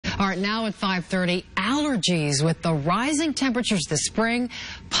All right, now at 5:30, allergies. With the rising temperatures this spring,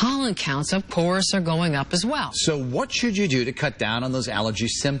 pollen counts, of course, are going up as well. So what should you do to cut down on those allergy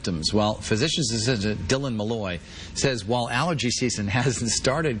symptoms? Well, physician's assistant Dylan Malloy says while allergy season hasn't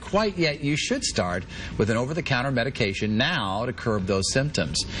started quite yet, you should start with an over-the-counter medication now to curb those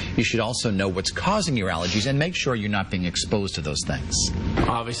symptoms. You should also know what's causing your allergies and make sure you're not being exposed to those things.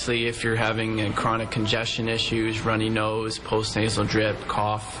 Obviously, if you're having chronic congestion issues, runny nose, postnasal drip,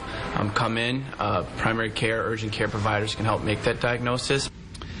 cough, come in. Primary care, urgent care providers can help make that diagnosis.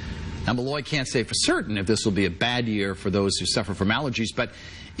 Now, Malloy can't say for certain if this will be a bad year for those who suffer from allergies, but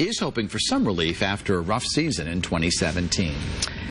is hoping for some relief after a rough season in 2017.